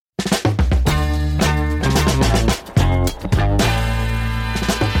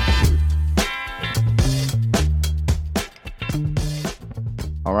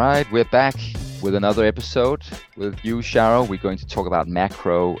right, we're back with another episode with you, Sharo. We're going to talk about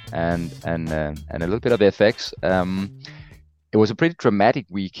macro and a little bit of FX. It was a pretty dramatic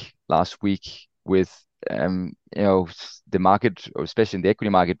week last week with the market, or especially in the equity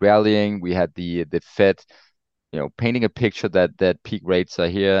market, rallying. We had the Fed, painting a picture that peak rates are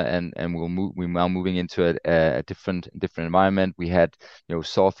here, and we're now moving into a different environment. We had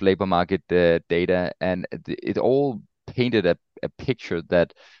soft labor market data, and it all painted a picture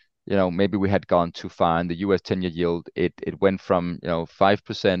that maybe we had gone too far. In the US 10-year yield, it went from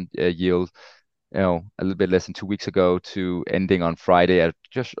 5% yield a little bit less than 2 weeks ago to ending on Friday at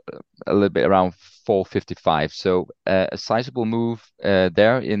just a little bit around 4.55. So a sizable move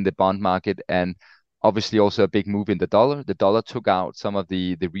there in the bond market, and obviously also a big move in the dollar. The dollar took out some of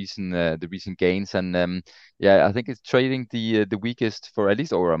the recent gains, and I think it's trading the weakest for at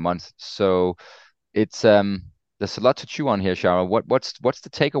least over a month. So it's there's a lot to chew on here, Shara. What's the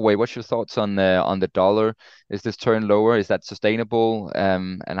takeaway? What's your thoughts on the dollar? Is this turn lower? Is that sustainable?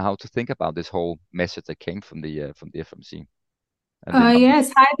 And how to think about this whole message that came from the FMC and the numbers?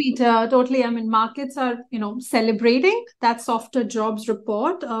 Yes, hi Peter. Totally. I mean, markets are, celebrating that softer jobs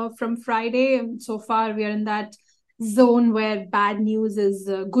report from Friday. And so far, we are in that zone where bad news is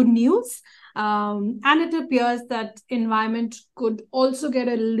good news. And it appears that environment could also get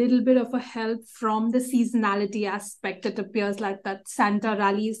a little bit of a help from the seasonality aspect. It appears like that Santa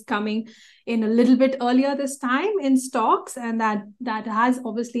rally is coming in a little bit earlier this time in stocks, and that has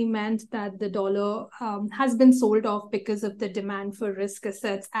obviously meant that the dollar has been sold off because of the demand for risk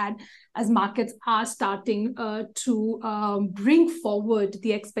assets, and as markets are starting to bring forward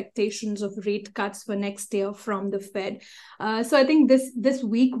the expectations of rate cuts for next year from the Fed. So I think this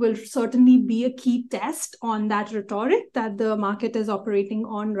week will certainly be a key test on that rhetoric that the market is operating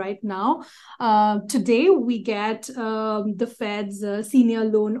on right now. Today, we get the Fed's senior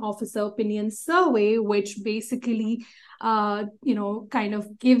loan officer opinion survey, which basically kind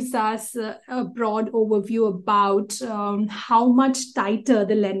of gives us a broad overview about how much tighter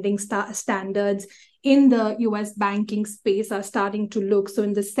the lending standards in the US banking space are starting to look. So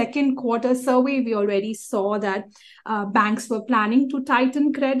in the second quarter survey, we already saw that banks were planning to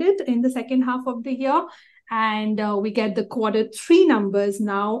tighten credit in the second half of the year. And we get the quarter three numbers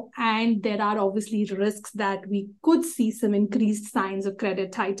now, and there are obviously risks that we could see some increased signs of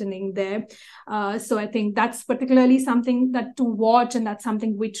credit tightening there. So I think that's particularly something that to watch, and that's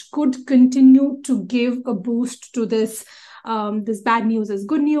something which could continue to give a boost to this bad news is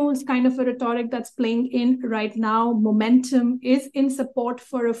good news kind of a rhetoric that's playing in right now. Momentum is in support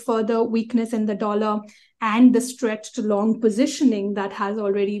for a further weakness in the dollar, and the stretched long positioning that has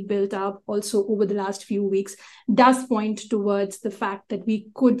already built up also over the last few weeks does point towards the fact that we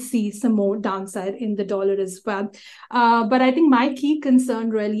could see some more downside in the dollar as well. But I think my key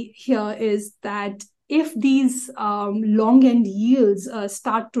concern really here is that if these long end yields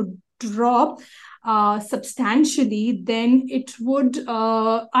start to drop substantially, then it would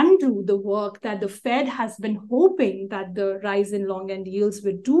undo the work that the Fed has been hoping that the rise in long end yields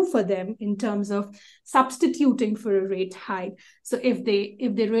would do for them in terms of substituting for a rate hike. So if they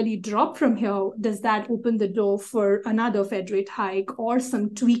really drop from here, does that open the door for another Fed rate hike or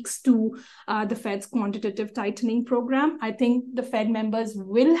some tweaks to the Fed's quantitative tightening program? I think the Fed members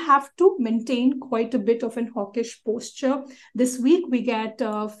will have to maintain quite a bit of an hawkish posture. This week, we get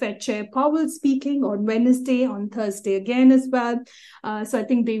Fed Chair Powell speaking on Wednesday, on Thursday again as well. So I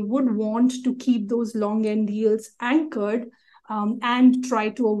think they would want to keep those long end yields anchored and try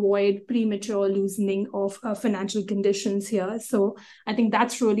to avoid premature loosening of financial conditions here. So I think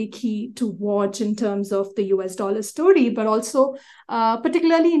that's really key to watch in terms of the US dollar story, but also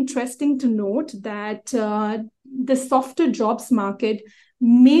particularly interesting to note that the softer jobs market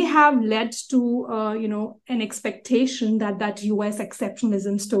may have led to an expectation that US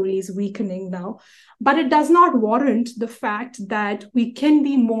exceptionalism story is weakening now. But it does not warrant the fact that we can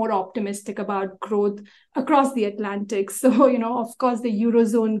be more optimistic about growth across the Atlantic. So, of course, the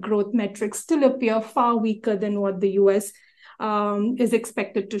Eurozone growth metrics still appear far weaker than what the US is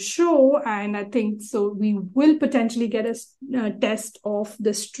expected to show. And I think so we will potentially get a test of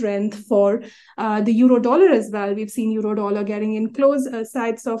the strength for the euro dollar as well. We've seen euro dollar getting in close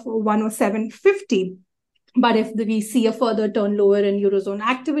sides of 107.50. But if we see a further turn lower in Eurozone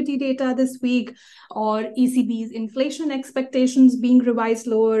activity data this week, or ECB's inflation expectations being revised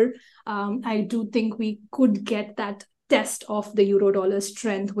lower, I do think we could get that test of the euro dollar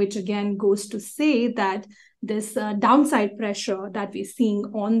strength, which again goes to say that this downside pressure that we're seeing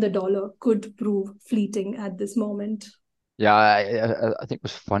on the dollar could prove fleeting at this moment. Yeah, I think it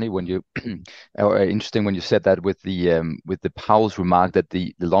was funny when you or interesting when you said that with the Powell's remark that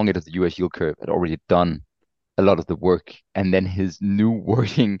the long end of the U.S. yield curve had already done a lot of the work, and then his new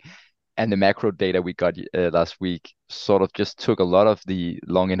wording and the macro data we got last week sort of just took a lot of the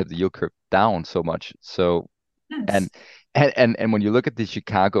long end of the yield curve down so much. So and Yes. and when you look at the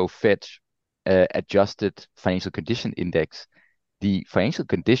Chicago Fed adjusted financial condition index, the financial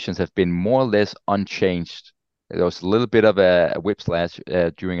conditions have been more or less unchanged. There was a little bit of a whiplash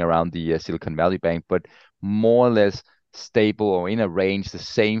during around the Silicon Valley Bank, but more or less stable or in a range, the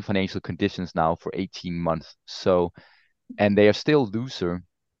same financial conditions now for 18 months. So, and they are still looser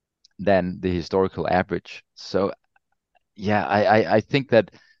than the historical average. So yeah, I think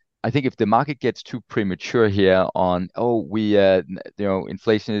that I think if the market gets too premature here on, oh,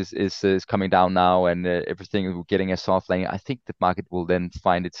 inflation is coming down now and everything is getting a soft landing, I think the market will then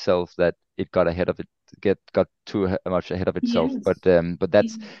find itself that it got ahead of it, got too much ahead of itself.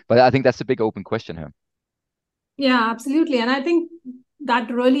 Yes. But I think that's a big open question here. Yeah, absolutely. And I think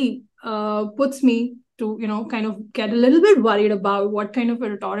that really puts me to, kind of get a little bit worried about what kind of a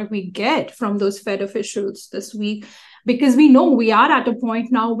rhetoric we get from those Fed officials this week. Because we know we are at a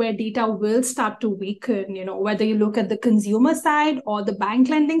point now where data will start to weaken, whether you look at the consumer side or the bank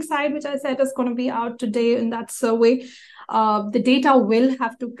lending side, which I said is going to be out today in that survey. The data will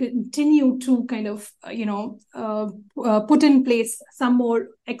have to continue to kind of, put in place some more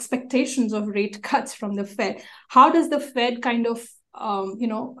expectations of rate cuts from the Fed. How does the Fed kind of,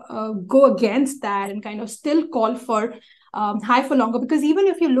 go against that and kind of still call for high for longer? Because even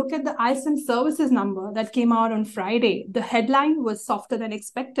if you look at the ISM services number that came out on Friday, the headline was softer than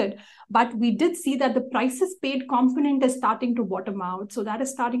expected. But we did see that the prices paid component is starting to bottom out. So that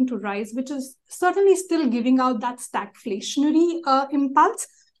is starting to rise, which is certainly still giving out that stagflationary impulse.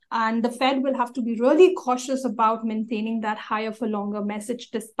 And the Fed will have to be really cautious about maintaining that higher for longer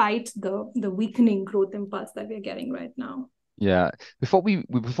message despite the weakening growth impulse that we're getting right now. Yeah. We're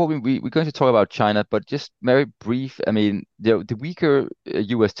going to talk about China, but just very brief. I mean, the weaker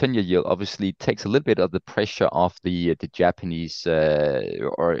U.S. 10-year yield obviously takes a little bit of the pressure off the Japanese,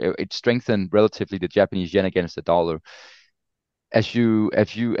 or it strengthened relatively the Japanese yen against the dollar. As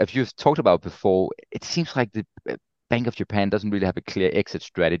you've talked about before, it seems like the Bank of Japan doesn't really have a clear exit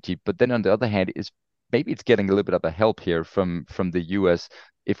strategy. But then on the other hand, is maybe it's getting a little bit of a help here from the U.S.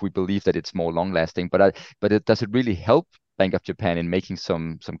 if we believe that it's more long lasting. Does it really help Bank of Japan in making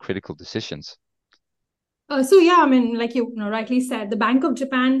some critical decisions? So yeah, I mean, like you rightly said, the Bank of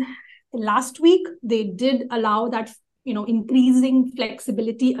Japan last week they did allow that increasing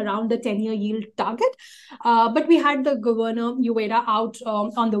flexibility around the 10-year yield target. But we had the governor Ueda out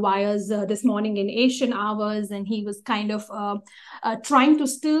on the wires this morning in Asian hours, and he was kind of trying to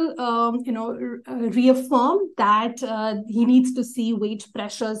still reaffirm that he needs to see wage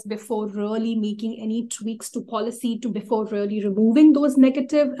pressures before really making any tweaks to policy, to before really removing those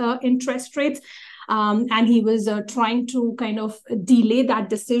negative interest rates. And he was trying to kind of delay that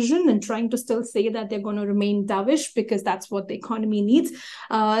decision and trying to still say that they're going to remain dovish because that's what the economy needs.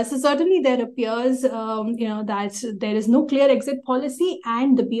 So certainly there appears, that there is no clear exit policy,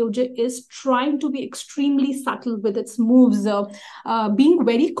 and the BOJ is trying to be extremely subtle with its moves, being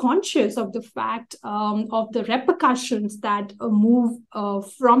very conscious of the fact of the repercussions that a move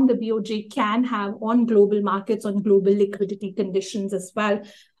from the BOJ can have on global markets, on global liquidity conditions as well.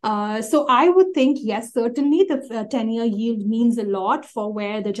 So I would think, yes, certainly the 10-year yield means a lot for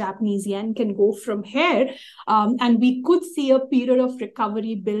where the Japanese yen can go from here. And we could see a period of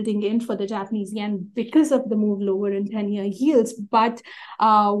recovery building in for the Japanese yen because of the move lower in 10-year yields. But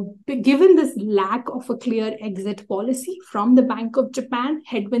given this lack of a clear exit policy from the Bank of Japan,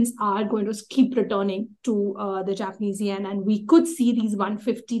 headwinds are going to keep returning to the Japanese yen. And we could see these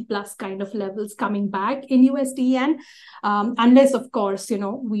 150 plus kind of levels coming back in USD yen, unless, of course,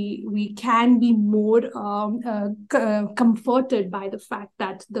 we can be more comforted by the fact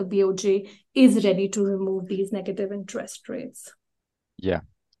that the BOJ is ready to remove these negative interest rates. Yeah.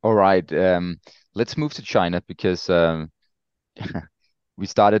 All right. Let's move to China because we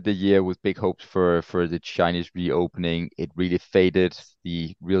started the year with big hopes for the Chinese reopening. It really faded.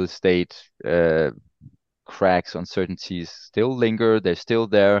 The real estate cracks, uncertainties still linger. They're still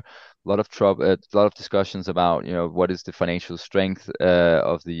there. A lot of trouble, a lot of discussions about what is the financial strength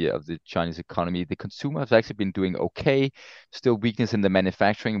of the Chinese economy. The consumer has actually been doing okay. Still weakness in the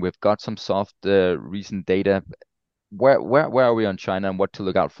manufacturing. We've got some soft recent data. Where are we on China and what to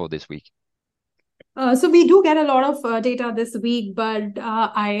look out for this week? So we do get a lot of data this week, but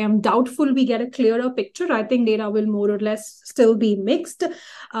I am doubtful we get a clearer picture. I think data will more or less still be mixed.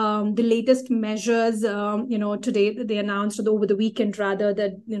 The latest measures, today they announced over the weekend rather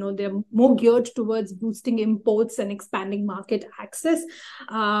that, they're more geared towards boosting imports and expanding market access.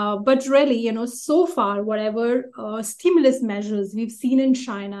 But really, so far, whatever stimulus measures we've seen in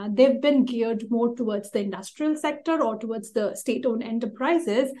China, they've been geared more towards the industrial sector or towards the state-owned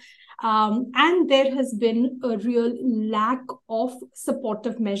enterprises. And there has been a real lack of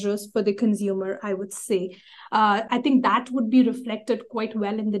supportive measures for the consumer, I would say. I think that would be reflected quite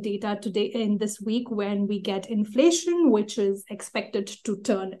well in the data today, in this week, when we get inflation, which is expected to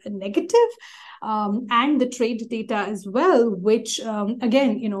turn negative. And the trade data as well, which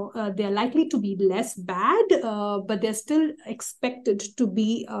again, they're likely to be less bad, but they're still expected to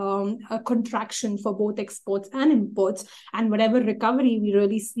be a contraction for both exports and imports. And whatever recovery we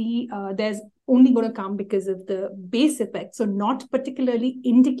really see, there's only going to come because of the base effect. So not particularly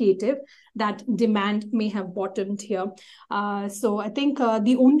indicative that demand may have bottomed here. So I think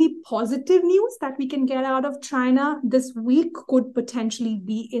the only positive news that we can get out of China this week could potentially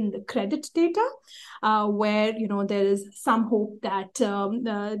be in the credit data, where there is some hope that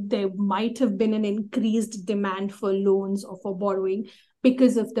there might have been an increased demand for loans or for borrowing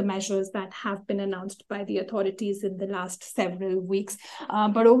because of the measures that have been announced by the authorities in the last several weeks.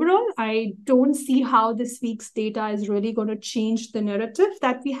 But overall, I don't see how this week's data is really going to change the narrative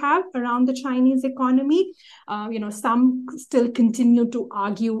that we have around the Chinese economy. Some still continue to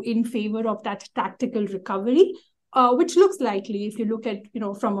argue in favor of that tactical recovery, which looks likely if you look at,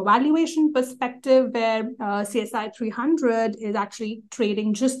 from a valuation perspective, where CSI 300 is actually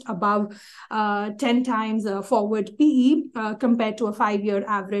trading just above 10 times forward PE compared to a 5-year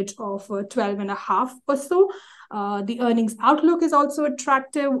average of 12 and a half or so. The earnings outlook is also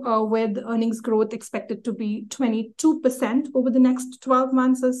attractive, with earnings growth expected to be 22% over the next 12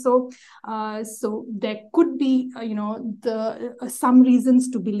 months or so. So there could be, some reasons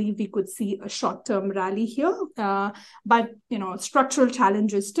to believe we could see a short-term rally here. But, structural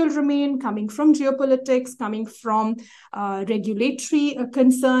challenges still remain, coming from geopolitics, coming from regulatory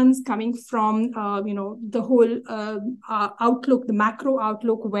concerns, coming from, the whole outlook, the macro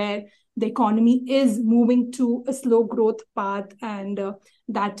outlook, where the economy is moving to a slow growth path, and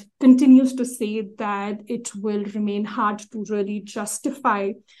that continues to say that it will remain hard to really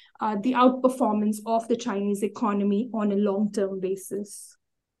justify the outperformance of the Chinese economy on a long-term basis.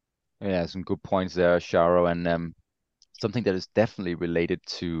 Yeah, some good points there, Sharo, and something that is definitely related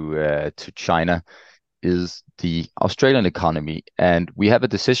to China is the Australian economy. And we have a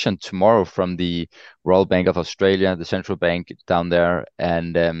decision tomorrow from the Royal Bank of Australia, the central bank down there,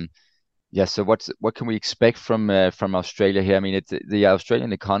 and yeah, so what can we expect from Australia here? I mean, the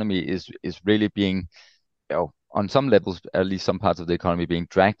Australian economy is really being, on some levels, at least some parts of the economy, being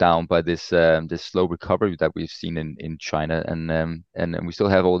dragged down by this slow recovery that we've seen in China, and we still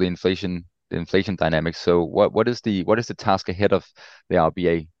have all the inflation dynamics. So what is the task ahead of the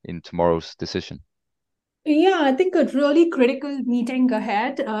RBA in tomorrow's decision? Yeah, I think a really critical meeting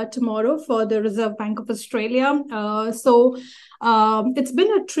ahead tomorrow for the Reserve Bank of Australia. It's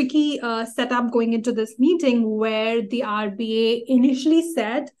been a tricky setup going into this meeting, where the RBA initially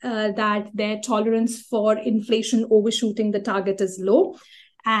said that their tolerance for inflation overshooting the target is low.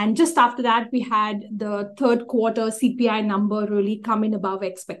 And just after that, we had the third quarter CPI number really come in above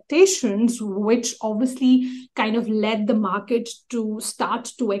expectations, which obviously kind of led the market to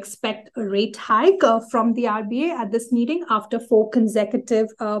start to expect a rate hike from the RBA at this meeting after 4 consecutive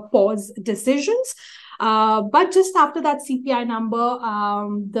pause decisions. But just after that CPI number,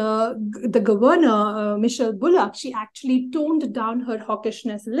 the governor, Michelle Bullock, she actually toned down her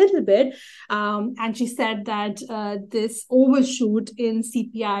hawkishness a little bit. And she said that this overshoot in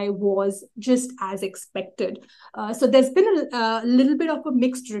CPI was just as expected. So there's been a little bit of a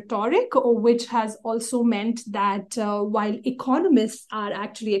mixed rhetoric, which has also meant that while economists are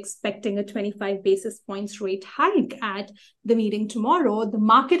actually expecting a 25 basis points rate hike at the meeting tomorrow, the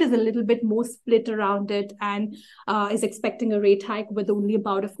market is a little bit more split around it and is expecting a rate hike with only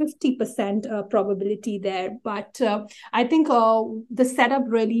about a 50% probability there. But I think the setup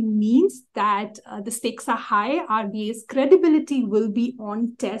really means that the stakes are high. RBA's credibility will be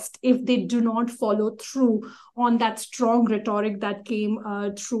on test if they do not follow through on that strong rhetoric that came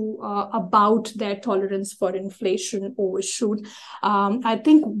through about their tolerance for inflation overshoot. I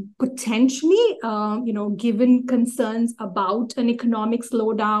think potentially, given concerns about an economic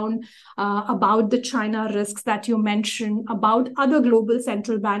slowdown, about the China China risks that you mentioned, about other global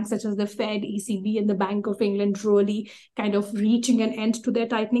central banks such as the Fed, ECB, and the Bank of England really kind of reaching an end to their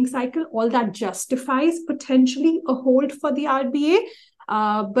tightening cycle, all that justifies potentially a hold for the RBA.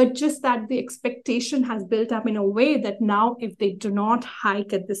 But just that the expectation has built up in a way that now if they do not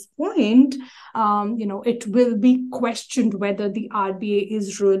hike at this point, it will be questioned whether the RBA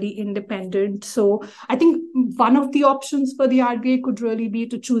is really independent. So I think one of the options for the RBA could really be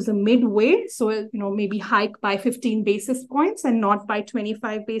to choose a midway. So, maybe hike by 15 basis points and not by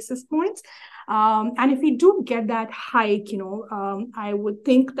 25 basis points. And if we do get that hike, I would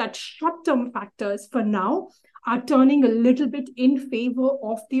think that short-term factors for now are turning a little bit in favor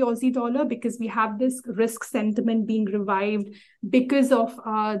of the Aussie dollar, because we have this risk sentiment being revived because of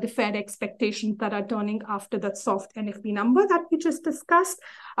the Fed expectations that are turning after that soft NFP number that we just discussed.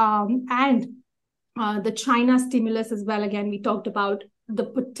 And the China stimulus as well. Again, we talked about the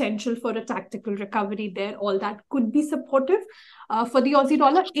potential for a tactical recovery there. All that could be supportive for the Aussie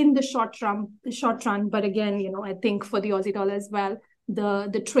dollar in the short run. But again, I think for the Aussie dollar as well,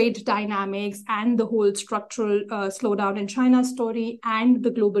 the trade dynamics and the whole structural slowdown in China story and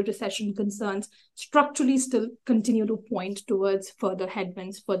the global recession concerns structurally still continue to point towards further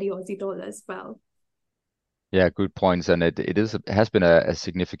headwinds for the Aussie dollar as well. Yeah, good points, and it has been a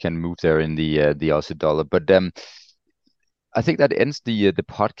significant move there in the Aussie dollar. But I think that ends the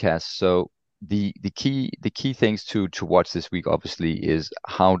podcast. So the key things to watch this week obviously is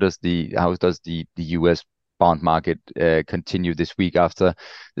how does the US bond market continue this week after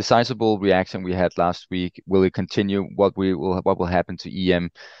the sizable reaction we had last week? Will it continue? What will happen to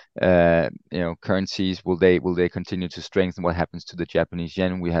EM currencies? Will they continue to strengthen? What happens to the Japanese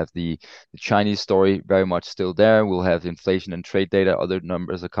yen? We have the Chinese story very much still there. We'll have inflation and trade data. Other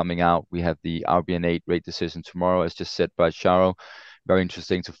numbers are coming out. We have the RBA rate decision tomorrow, as just said by Sharo. Very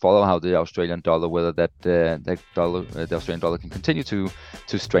interesting to follow how the Australian dollar, whether the Australian dollar can continue to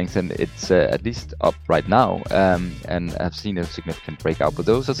strengthen. It's at least up right now, and I've seen a significant breakout. But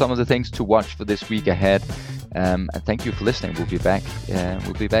those are some of the things to watch for this week ahead. And thank you for listening. We'll be back.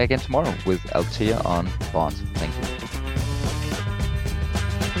 We'll be back again tomorrow with Altea on bonds. Thank you.